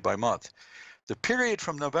individually by month. The period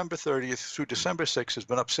from November 30th through December 6th has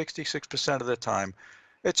been up 66% of the time.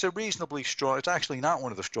 It's a reasonably strong, it's actually not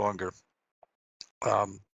one of the stronger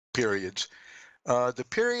periods. The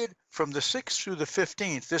period from the 6th through the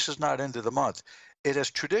 15th, this is not end of the month. It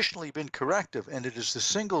has traditionally been corrective, and it is the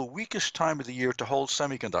single weakest time of the year to hold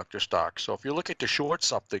semiconductor stocks. So if you look at the short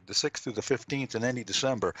something, the 6th through the 15th in any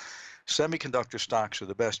December, semiconductor stocks are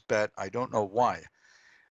the best bet. I don't know why.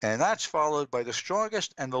 And that's followed by the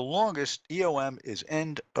strongest and the longest EOM is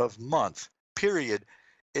end of month, period.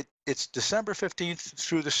 It's December 15th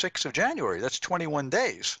through the 6th of January. That's 21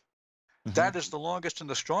 days. Mm-hmm. That is the longest and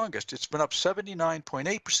the strongest. It's been up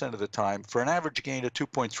 79.8% of the time for an average gain of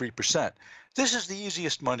 2.3%. This is the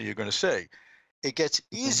easiest money you're going to see. It gets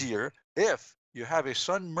easier if you have a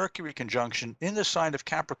Sun-Mercury conjunction in the sign of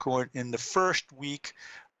Capricorn in the first week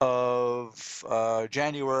of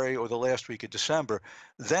January or the last week of December.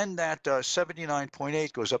 Then that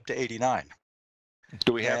 79.8 goes up to 89.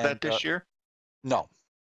 Do we have that this year? No.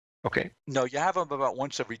 Okay. No, you have them about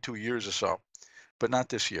once every 2 years or so, but not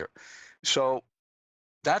this year. So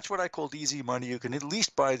that's what I called easy money. You can at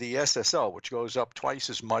least buy the SSL, which goes up twice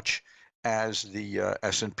as much as the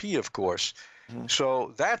S&P, of course. Mm-hmm.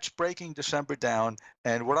 So that's breaking December down.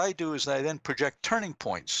 And what I do is I then project turning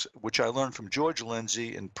points, which I learned from George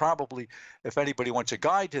Lindsay. And probably, if anybody wants a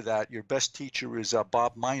guide to that, your best teacher is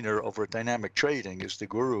Bob Miner over at Dynamic Trading, is the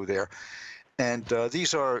guru there. And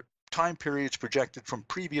these are time periods projected from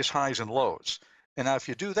previous highs and lows. And now if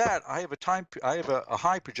you do that, I have a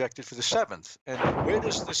high projected for the 7th. And where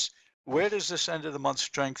does where does this end of the month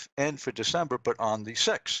strength end for December, but on the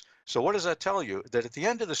 6th? So what does that tell you? That at the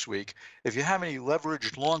end of this week, if you have any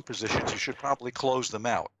leveraged long positions, you should probably close them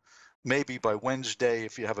out. Maybe by Wednesday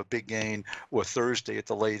if you have a big gain, or Thursday at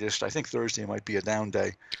the latest. I think Thursday might be a down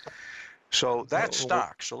day. So that's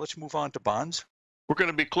stock. So let's move on to bonds. We're going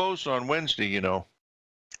to be closed on Wednesday, you know.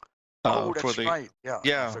 Oh, that's right. Yeah.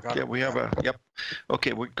 Yeah, we have a, yep.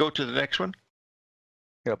 Okay, we go to the next one.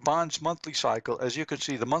 Yeah, bonds monthly cycle. As you can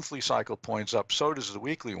see, the monthly cycle points up. So does the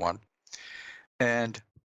weekly one. And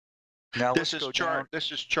now this is chart.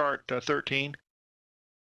 This is chart 13.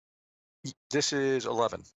 This is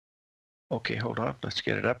 11. Okay, hold on. Let's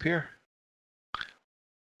get it up here.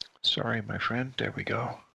 Sorry, my friend. There we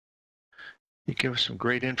go. You give us some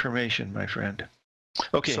great information, my friend.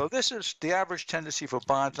 Okay. So this is the average tendency for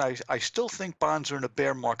bonds. I still think bonds are in a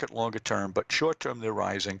bear market longer term, but short term they're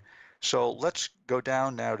rising. So let's go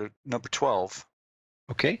down now to number 12.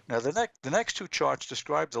 Okay. Now the next two charts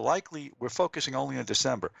describe the likely. We're focusing only on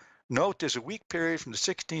December. Note there's a week period from the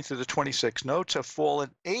 16th to the 26th. Notes have fallen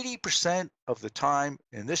 80% of the time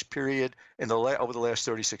in this period over the last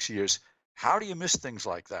 36 years. How do you miss things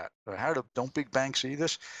like that? Don't big banks see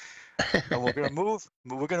this? And we're going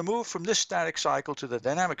to move from this static cycle to the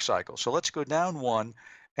dynamic cycle. So let's go down one,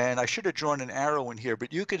 and I should have drawn an arrow in here,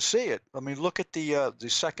 but you can see it. I mean, look at the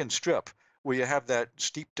second strip where you have that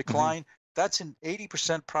steep decline. That's an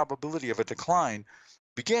 80% probability of a decline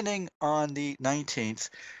beginning on the 19th.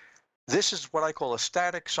 This is what I call a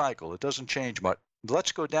static cycle. It doesn't change much.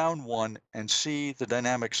 Let's go down one and see the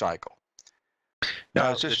dynamic cycle.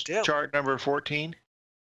 Now is this chart number 14?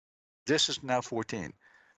 This is now 14.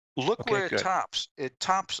 Look where it tops. It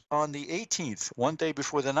tops on the 18th, one day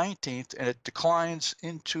before the 19th, and it declines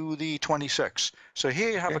into the 26th. So here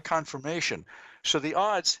you have a confirmation. So the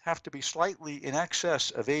odds have to be slightly in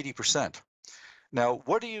excess of 80%. Now,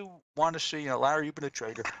 what do you want to see? You know, Larry, you've been a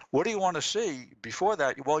trader. What do you want to see before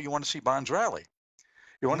that? Well, you want to see bonds rally.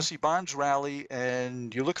 You want to see bonds rally,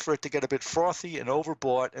 and you look for it to get a bit frothy and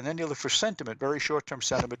overbought, and then you look for sentiment, very short-term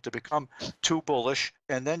sentiment, to become too bullish,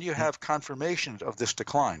 and then you have confirmation of this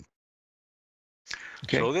decline.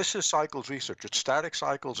 Okay. So this is cycles research. It's static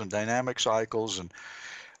cycles and dynamic cycles, and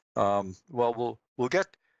well, we'll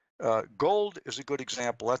get gold is a good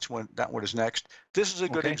example. That one is next. This is a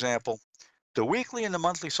good example. The weekly and the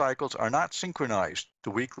monthly cycles are not synchronized.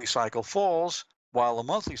 The weekly cycle falls while the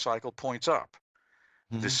monthly cycle points up.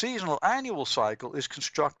 The seasonal annual cycle is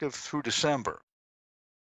constructive through December.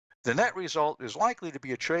 The net result is likely to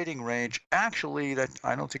be a trading range. Actually, that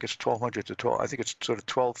I don't think it's 1200 to 12. I think it's sort of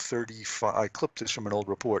 1235. I clipped this from an old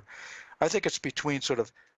report. I think it's between sort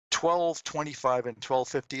of 1225 and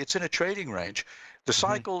 1250. It's in a trading range. The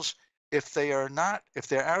cycles, if they're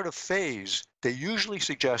out of phase, they usually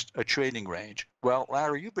suggest a trading range. Well,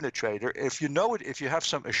 Larry, you've been a trader. If you know it, if you have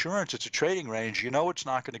some assurance it's a trading range, you know it's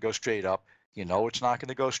not going to go straight up. You know it's not going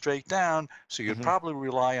to go straight down, so you'd probably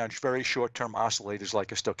rely on very short-term oscillators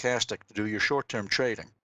like a stochastic to do your short-term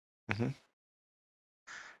trading.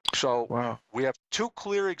 So we have two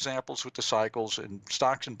clear examples with the cycles in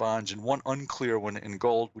stocks and bonds and one unclear one in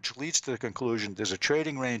gold, which leads to the conclusion there's a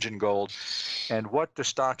trading range in gold. And what the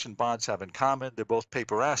stocks and bonds have in common, they're both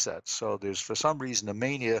paper assets. So there's, for some reason, a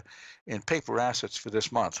mania in paper assets for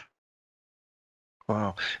this month.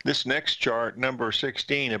 Wow. This next chart, number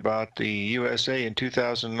 16, about the USA in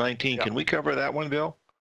 2019, can we cover that one, Bill?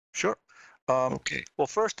 Sure. Okay. Well,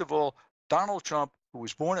 first of all, Donald Trump, who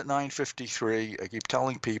was born at 953, I keep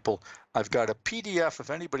telling people, I've got a PDF. If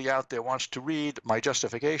anybody out there wants to read my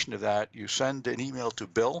justification of that, you send an email to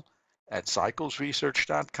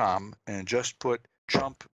bill@cyclesresearch.com and just put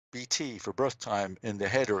Trump BT for birth time in the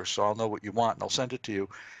header so I'll know what you want and I'll send it to you.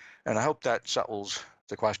 And I hope that settles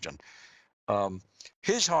the question.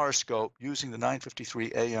 His horoscope using the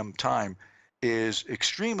 9:53 a.m. time is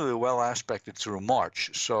extremely well aspected through March.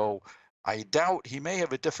 So I doubt he may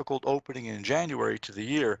have a difficult opening in January to the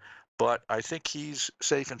year, but I think he's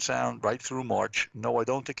safe and sound right through March. No, I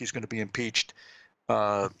don't think he's going to be impeached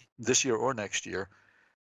this year or next year.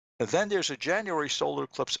 And then there's a January solar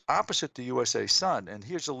eclipse opposite the USA sun. And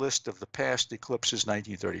here's a list of the past eclipses: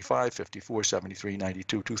 1935, 54, 73,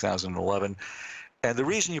 92, 2011. And the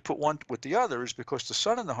reason you put one with the other is because the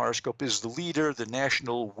sun in the horoscope is the leader, the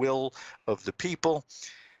national will of the people.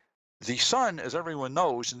 The sun, as everyone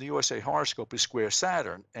knows, in the USA horoscope is square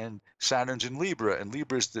Saturn, and Saturn's in Libra, and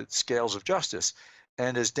Libra is the scales of justice.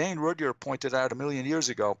 And as Dane Rudyard pointed out a million years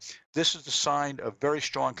ago, this is the sign of very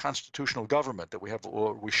strong constitutional government that we have,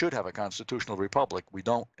 or we should have a constitutional republic. We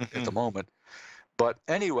don't at the moment. But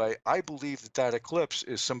anyway, I believe that that eclipse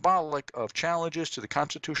is symbolic of challenges to the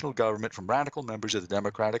constitutional government from radical members of the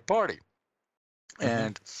Democratic Party.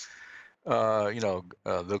 And they'll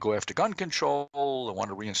go after gun control. They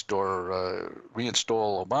want to reinstall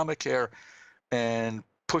Obamacare and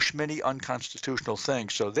push many unconstitutional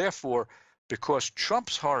things. So therefore, because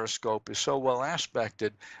Trump's horoscope is so well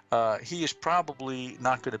aspected, he is probably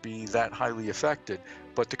not going to be that highly affected,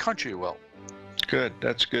 but the country will. Good.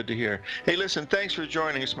 That's good to hear. Hey, listen, thanks for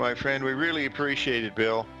joining us, my friend. We really appreciate it,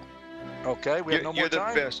 Bill. Okay, we have no more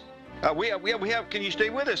time. You're the best. We have. Can you stay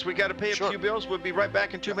with us? We got to pay a few bills. We'll be right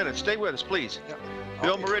back in 2 minutes. Stay with us, please. Yeah.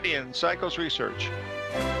 Bill Meridian, Cycles Research.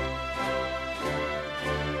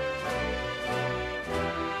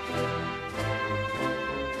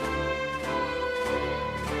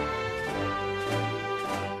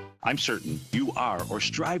 I'm certain you are or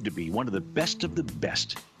strive to be one of the best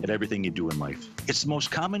at everything you do in life. It's the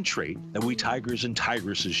most common trait that we tigers and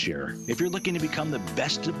tigresses share. If you're looking to become the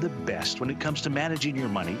best of the best when it comes to managing your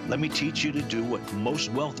money, let me teach you to do what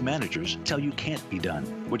most wealth managers tell you can't be done,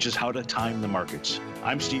 which is how to time the markets.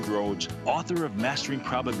 I'm Steve Rhodes, author of Mastering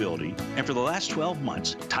Probability, and for the last 12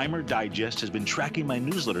 months, Timer Digest has been tracking my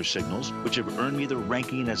newsletter signals, which have earned me the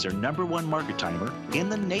ranking as their #1 market timer in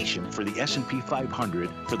the nation for the S&P 500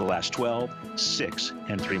 for the last 12, 6,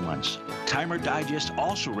 and 3 months. Timer Digest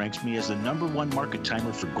also ranks me as the #1 market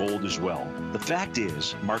timer for gold as well. The fact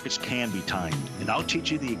is, markets can be timed, and I'll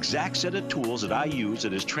teach you the exact set of tools that I use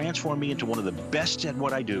that has transformed me into one of the best at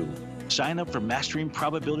what I do. Sign up for Mastering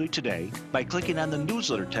Probability today by clicking on the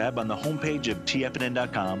newsletter tab on the homepage of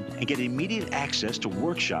TFNN.com and get immediate access to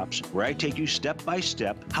workshops where I take you step by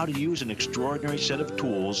step how to use an extraordinary set of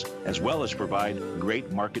tools as well as provide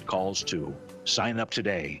great market calls too. Sign up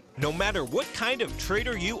today. No matter what kind of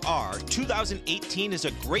trader you are, 2018 is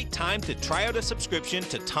a great time to try out a subscription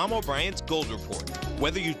to Tom O'Brien's Gold Report.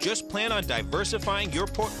 Whether you just plan on diversifying your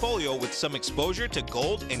portfolio with some exposure to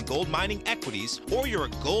gold and gold mining equities, or you're a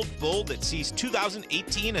gold bull that sees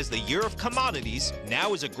 2018 as the year of commodities,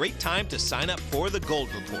 now is a great time to sign up for the Gold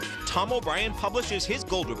Report. Tom O'Brien publishes his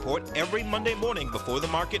Gold Report every Monday morning before the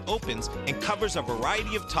market opens and covers a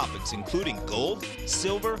variety of topics including gold,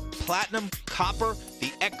 silver, platinum, copper,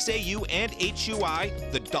 the XAU and HUI,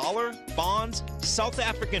 the dollar, bonds, South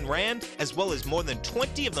African rand, as well as more than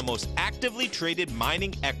 20 of the most actively traded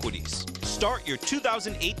mining equities. Start your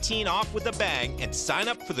 2018 off with a bang and sign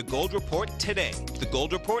up for the Gold Report today. The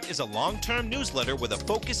Gold Report is a long-term newsletter where the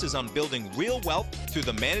focus is on building real wealth through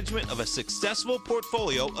the management of a successful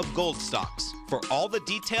portfolio of gold stocks. For all the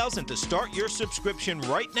details and to start your subscription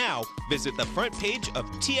right now, visit the front page of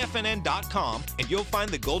TFNN.com and you'll find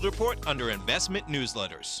the Gold Report under Investment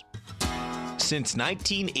Newsletters. Since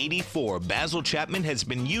 1984, Basil Chapman has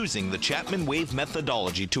been using the Chapman Wave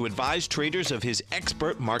methodology to advise traders of his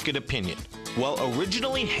expert market opinion. While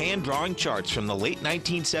originally hand-drawing charts from the late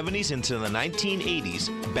 1970s into the 1980s,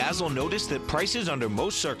 Basil noticed that prices under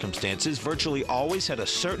most circumstances virtually always had a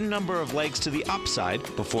certain number of legs to the upside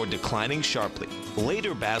before declining sharply.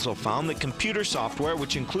 Later, Basil found that computer software,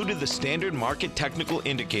 which included the standard market technical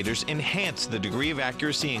indicators, enhanced the degree of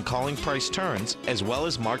accuracy in calling price turns, as well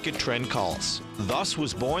as market trend calls. Thus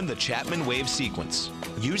was born the Chapman Wave sequence.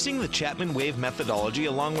 Using the Chapman Wave methodology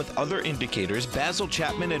along with other indicators, Basil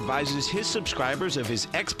Chapman advises his subscribers of his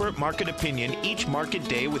expert market opinion each market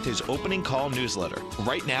day with his opening call newsletter.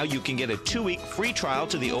 Right now, you can get a 2-week free trial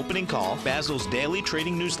to the opening call, Basil's daily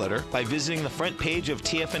trading newsletter, by visiting the front page of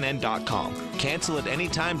TFNN.com. Cancel at any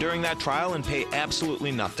time during that trial and pay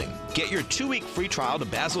absolutely nothing. Get your 2-week free trial to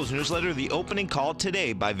Basil's newsletter, The Opening Call,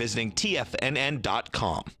 today by visiting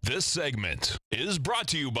TFNN.com. This segment is brought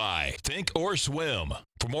to you by Think or Swim.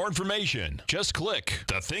 For more information, just click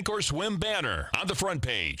the Think or Swim banner on the front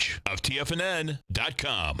page of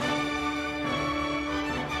TFNN.com.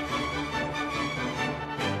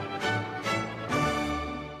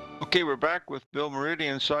 Okay, we're back with Bill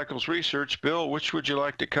Meridian, Cycles Research. Bill, which would you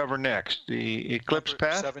like to cover next? The eclipse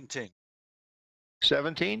path? 17.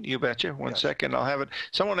 17? You betcha. One second, I'll have it.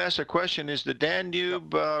 Someone asked a question, is the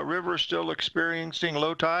Danube River still experiencing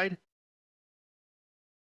low tide?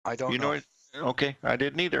 I don't know. Okay, I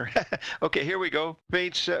didn't either. Okay, here we go.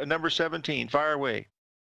 Page number 17. Fire away.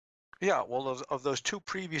 Yeah, well, of those two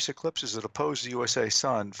previous eclipses that opposed the USA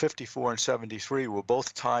sun, 54 and 73 were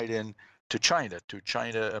both tied in to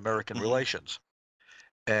China-American relations.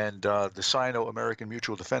 And the Sino-American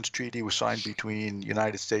Mutual Defense Treaty was signed between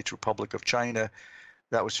United States, Republic of China.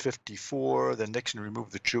 That was 54. Then Nixon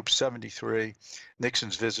removed the troops, 73.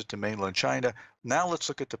 Nixon's visit to mainland China. Now let's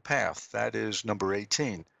look at the path. That is number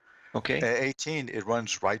 18. Okay. 18, it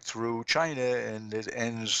runs right through China and it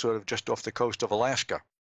ends sort of just off the coast of Alaska.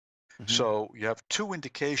 So you have two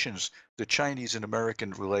indications the Chinese and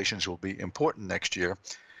American relations will be important next year.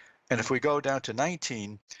 And if we go down to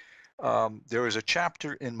 19, there is a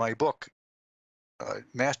chapter in my book,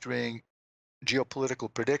 Mastering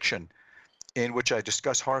Geopolitical Prediction, in which I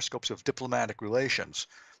discuss horoscopes of diplomatic relations.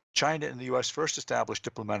 China and the U.S. first established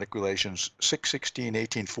diplomatic relations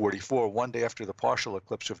 6/16/1844, one day after the partial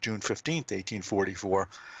eclipse of June 15th, 1844.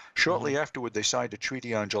 Shortly afterward, they signed a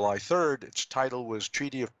treaty on July 3rd. Its title was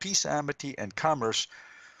Treaty of Peace, Amity, and Commerce.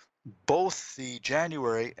 Both the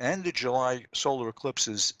January and the July solar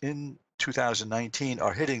eclipses in 2019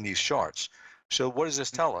 are hitting these charts. So what does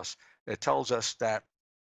this tell us? It tells us that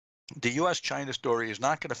the U.S.-China story is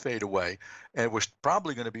not going to fade away, and we're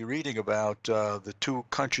probably going to be reading about the two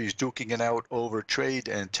countries duking it out over trade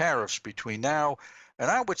and tariffs between now and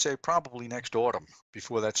I would say probably next autumn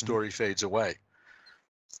before that story fades away.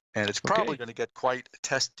 And it's probably going to get quite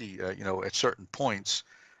testy, at certain points.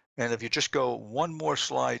 And if you just go one more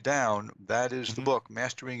slide down, that is the book,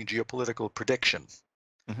 Mastering Geopolitical Prediction.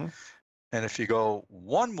 And if you go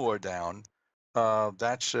one more down,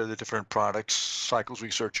 that's the different products, cycles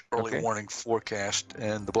research, early warning, forecast,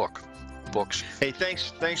 and the books. Hey,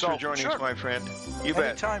 thanks for joining us, my friend. You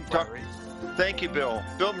bet. Anytime, Larry. Thank you, Bill.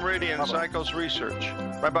 Bill Meridian, Cycles Research.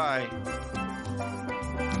 Bye-bye.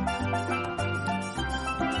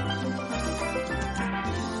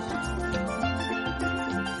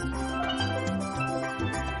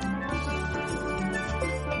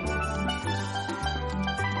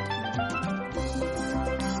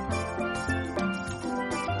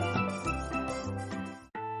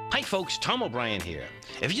 Hi folks, Tom O'Brien here.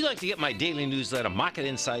 If you'd like to get my daily newsletter, Market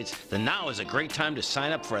Insights, then now is a great time to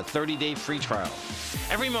sign up for a 30-day free trial.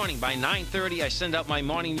 Every morning by 9:30, I send out my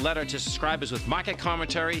morning letter to subscribers with market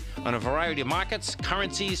commentary on a variety of markets,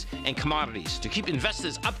 currencies, and commodities to keep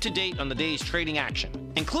investors up to date on the day's trading action.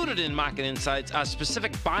 Included in Market Insights are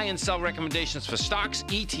specific buy and sell recommendations for stocks,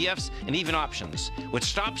 ETFs, and even options, with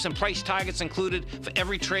stops and price targets included for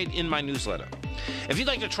every trade in my newsletter. If you'd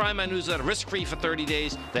like to try my newsletter risk-free for 30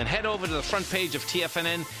 days, then head over to the front page of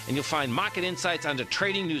TFNN and you'll find Market Insights under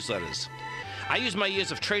Trading Newsletters. I use my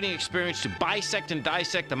years of trading experience to bisect and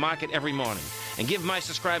dissect the market every morning and give my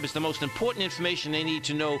subscribers the most important information they need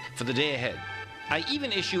to know for the day ahead. I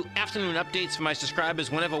even issue afternoon updates for my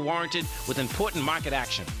subscribers whenever warranted with important market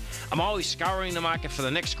action. I'm always scouring the market for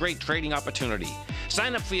the next great trading opportunity.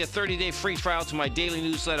 Sign up for your 30-day free trial to my daily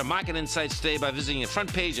newsletter, Market Insights, today by visiting the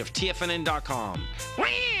front page of TFNN.com.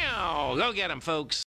 Wow! Go get them, folks!